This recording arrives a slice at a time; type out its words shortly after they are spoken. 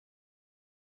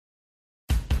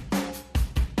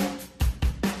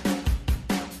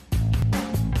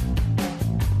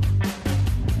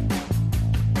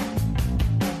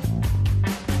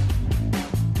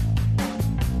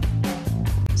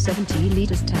70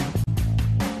 Litres Tank.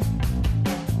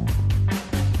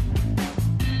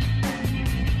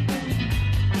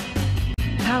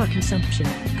 Power consumption,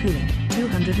 cooling,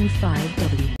 205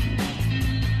 W.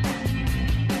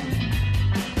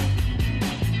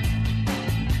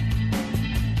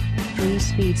 Three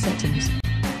speed settings.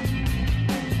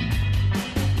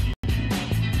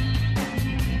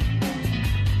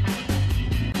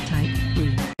 Type,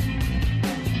 room.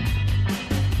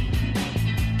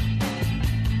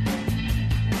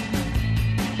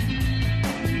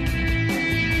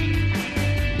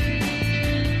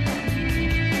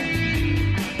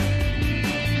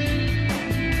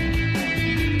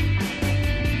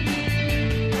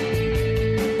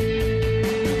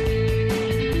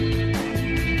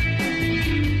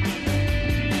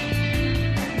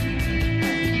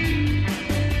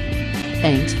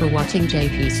 Thanks for watching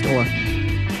JP Store.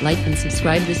 Like and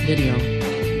subscribe this video.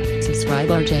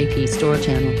 Subscribe our JP Store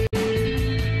channel.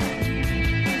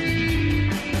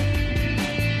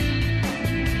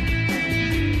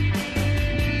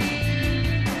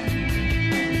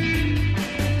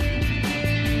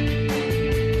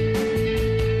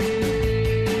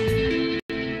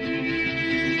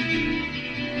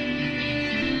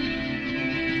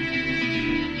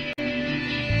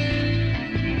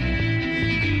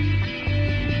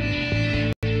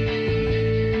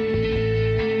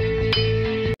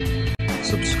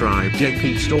 Subscribe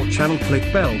JP Store channel, click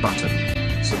bell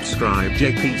button. Subscribe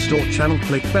JP Store channel,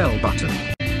 click bell button.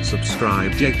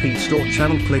 Subscribe JP Store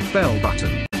channel, click bell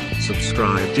button.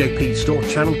 Subscribe JP Store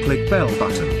channel, click bell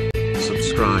button.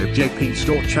 Subscribe JP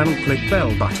Store channel, click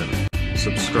bell button.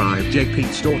 Subscribe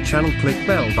JP Store channel, click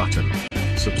bell button.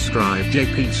 Subscribe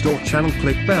JP Store channel,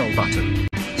 click bell button.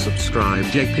 Subscribe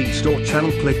JP Store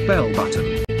channel, click bell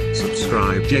button.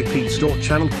 Subscribe JP Store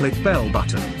channel, click bell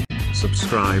button.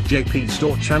 Subscribe JP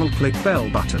Store channel, click bell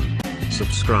button.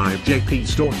 Subscribe JP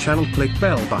Store channel, click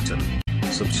bell button.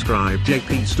 Subscribe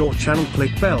JP Store channel,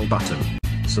 click bell button.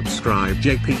 Subscribe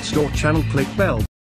JP Store channel, click bell